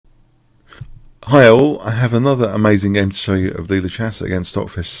Hi all, I have another amazing game to show you of Leela Chess against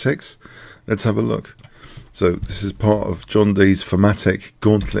Stockfish-6. Let's have a look. So this is part of John Dee's thematic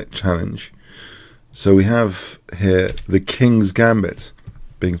gauntlet challenge. So we have here the King's Gambit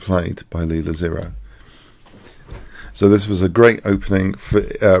being played by Leela Zero. So this was a great opening for,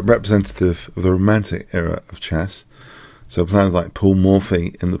 representative of the romantic era of chess. So players like Paul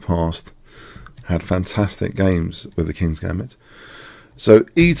Morphy in the past had fantastic games with the King's Gambit. So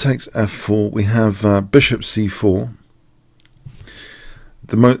e takes f4, we have bishop c4.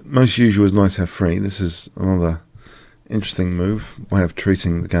 The most usual is knight f3. This is another interesting move, way of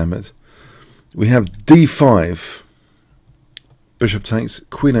treating the gambit. We have d5, bishop takes,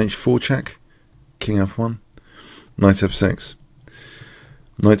 queen h4 check, king f1, knight f6,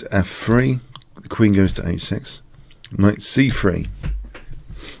 knight f3, the queen goes to h6, knight c3.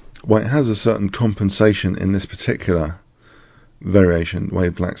 White has a certain compensation in this particular variation, the way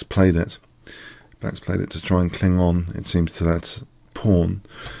Black's played it. Black's played it to try and cling on, it seems, to that pawn.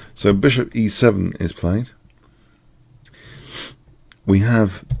 So bishop e7 is played. We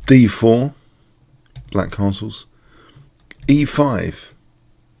have d4, Black castles, e5,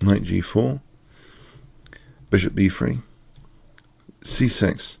 knight g4, bishop b3,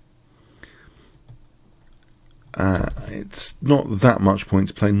 c6. It's not that much point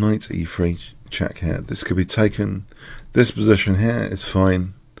to play knight e3 check here. This could be taken. This position here is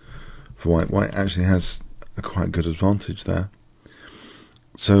fine for White. White actually has a quite good advantage there.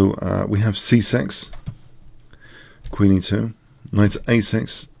 So we have c6, queen e2, knight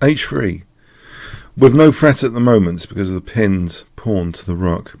a6, h3, with no threat at the moment because of the pinned pawn to the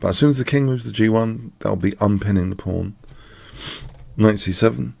rook. But as soon as the king moves to g1, they'll be unpinning the pawn. Knight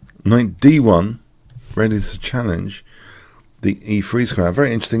c7, knight d1, ready to challenge the e3 square. A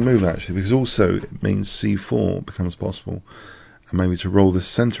very interesting move actually, because also it means c4 becomes possible, and maybe to roll the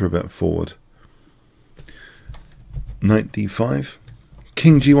centre a bit forward. Knight d5,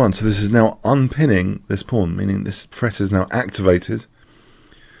 king g1. So this is now unpinning this pawn, meaning this threat is now activated.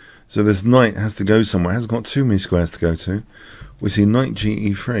 So this knight has to go somewhere, hasn't got too many squares to go to. We see knight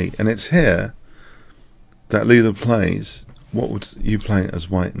ge3, and it's here that Leela plays. What would you play as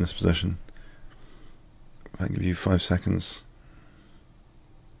White in this position? I'll give you 5 seconds.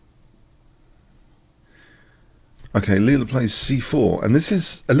 Okay, Leela plays c4, and this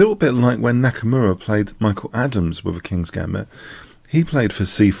is a little bit like when Nakamura played Michael Adams with a King's Gambit. He played for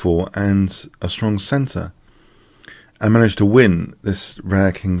c4 and a strong centre, and managed to win this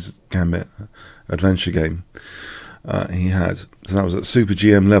rare King's Gambit adventure game he had. So that was at Super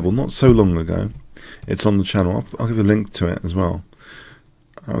GM level, not so long ago. It's on the channel. I'll give a link to it as well.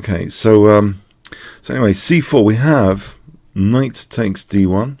 Okay, so anyway, c4, we have knight takes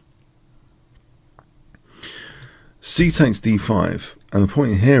d1, c takes d5, and the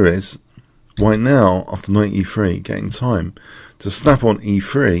point here is White now, after knight e3, getting time to snap on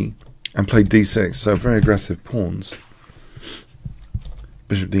e3 and play d6, so very aggressive pawns.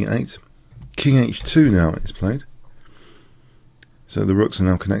 Bishop d8, king h2 now is played, so the rooks are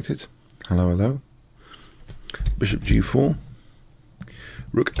now connected. Hello, hello. Bishop g4,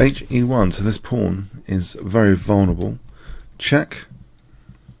 rook he1, so this pawn is very vulnerable. Check,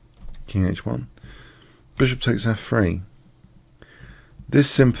 king h1, bishop takes f3. This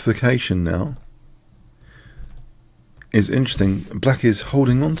simplification now is interesting. Black is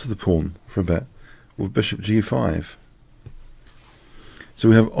holding on to the pawn for a bit with bishop g5. So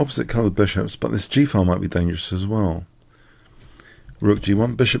we have opposite coloured bishops, but this g file might be dangerous as well. Rook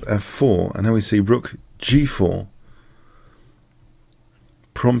g1, bishop f4, and now we see rook g4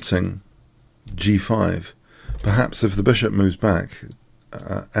 prompting g5. Perhaps if the bishop moves back,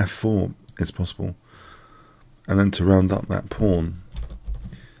 f4 is possible, and then to round up that pawn.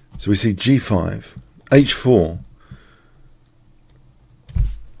 So we see g5, h4,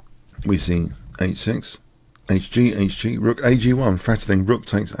 we see h6, hg, rook ag1, threatening rook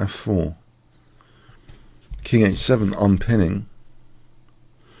takes f4, king h7 unpinning.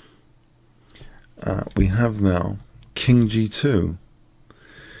 We have now king g2.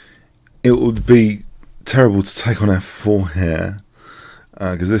 It would be terrible to take on f4 here,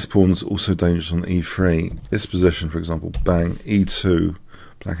 because this pawn is also dangerous on e3. This position, for example, bang, e2,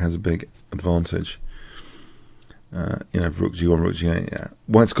 Black has a big advantage. You know, rook g1, rook g8. Yeah.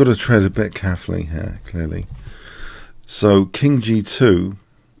 White's got to tread a bit carefully here, clearly. So king g2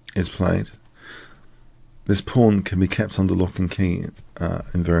 is played. This pawn can be kept under lock and key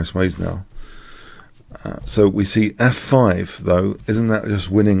in various ways now. So we see f5 though. Isn't that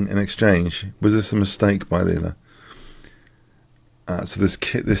just winning an exchange? Was this a mistake by Leela? So this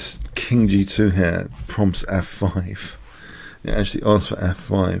king g2 here prompts f5. It actually asks for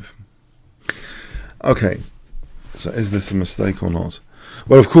f5. Okay, so is this a mistake or not?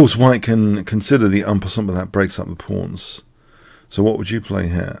 Well, of course, white can consider the en passant, but that breaks up the pawns. So what would you play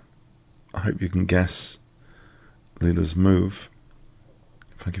here? I hope you can guess Leela's move.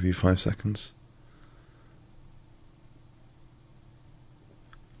 If I give you 5 seconds.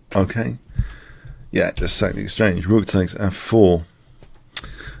 Okay. Yeah, just sack the exchange. Rook takes f4.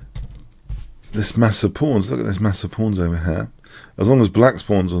 This mass of pawns, look at this mass of pawns over here. As long as black's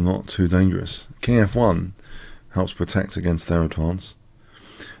pawns are not too dangerous. King f1 helps protect against their advance.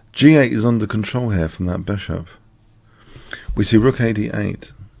 g8 is under control here from that bishop. We see rook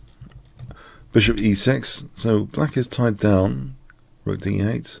ad8. Bishop e6. So black is tied down. Rook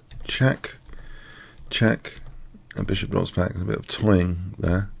d8. Check. Check. And bishop drops back. There's a bit of toying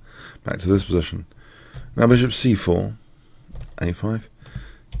there. Back to this position. Now bishop c4. a5.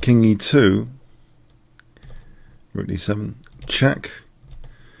 King e2. Rook d7. Check.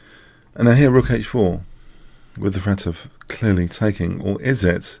 And now here rook h4 with the threat of clearly taking. Or is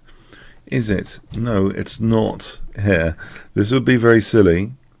it? Is it? No, it's not here. This would be very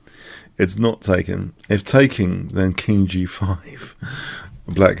silly. It's not taken. If taking, then king g5.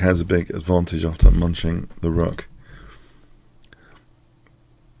 Black has a big advantage after munching the rook.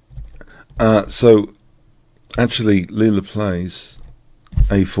 So actually Leela plays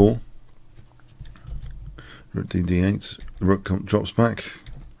a4. Rook d8. Rook drops back.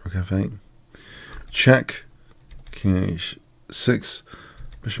 Rook f8. Check. King h6.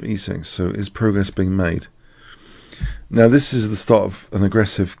 Bishop e6. So is progress being made? Now this is the start of an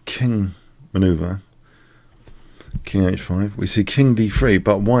aggressive king maneuver. King h5. We see king d3,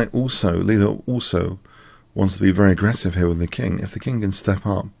 but white also, Leela also wants to be very aggressive here with the king. If the king can step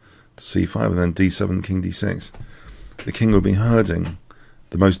up to c5 and then d7, king d6, the king will be herding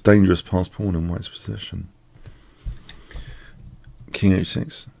the most dangerous passed pawn in white's position. King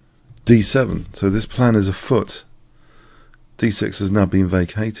h6. d7. So this plan is afoot. d6 has now been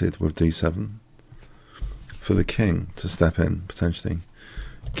vacated with d7 for the king to step in, potentially.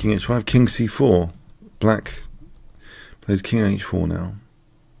 King h5, king c4. Black plays king h4 now.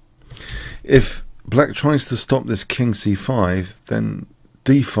 If black tries to stop this king c5, then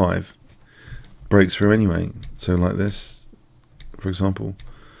d5 breaks through anyway. So like this, for example,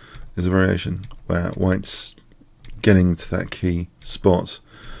 is a variation where white's getting to that key spot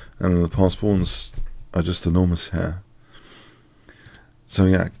and the passed pawns are just enormous here. So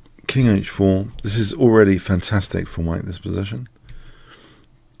yeah, king h4. This is already fantastic for white, this position.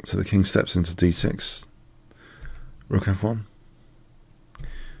 So the king steps into d6. Rook f1.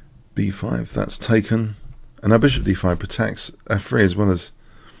 b5. That's taken. And now bishop d5 protects f3 as well as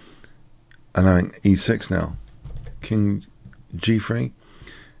allowing e6 now. King g3.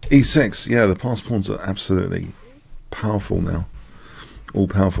 e6. Yeah, the passed pawns are absolutely powerful now. All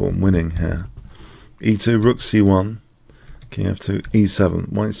powerful and winning here. e2. Rook c1. King f2,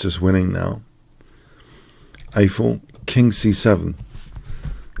 e7. White's just winning now. a4, king c7.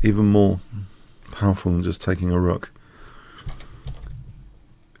 Even more powerful than just taking a rook.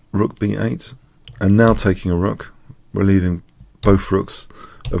 Rook b8. And now taking a rook. Relieving both rooks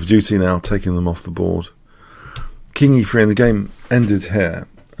of duty now, taking them off the board. King e3, and the game ended here.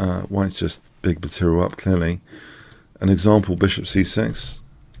 White's just big material up, clearly. An example, bishop c6.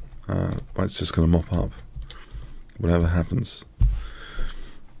 White's just going to mop up whatever happens,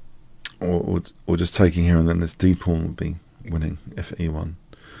 or just taking here, and then this d pawn would be winning if e1.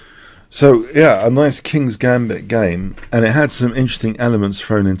 So yeah, a nice King's Gambit game, and it had some interesting elements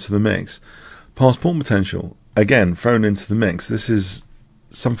thrown into the mix. Passed pawn potential again thrown into the mix. This is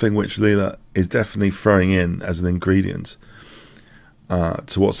something which Leela is definitely throwing in as an ingredient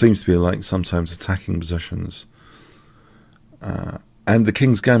to what seems to be like sometimes attacking positions. And the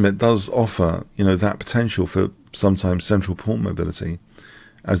King's Gambit does offer, you know, that potential for sometimes central pawn mobility,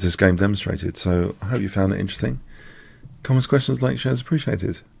 as this game demonstrated. So I hope you found it interesting. Comments, questions, likes, shares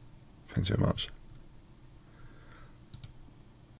appreciated. Thanks very much.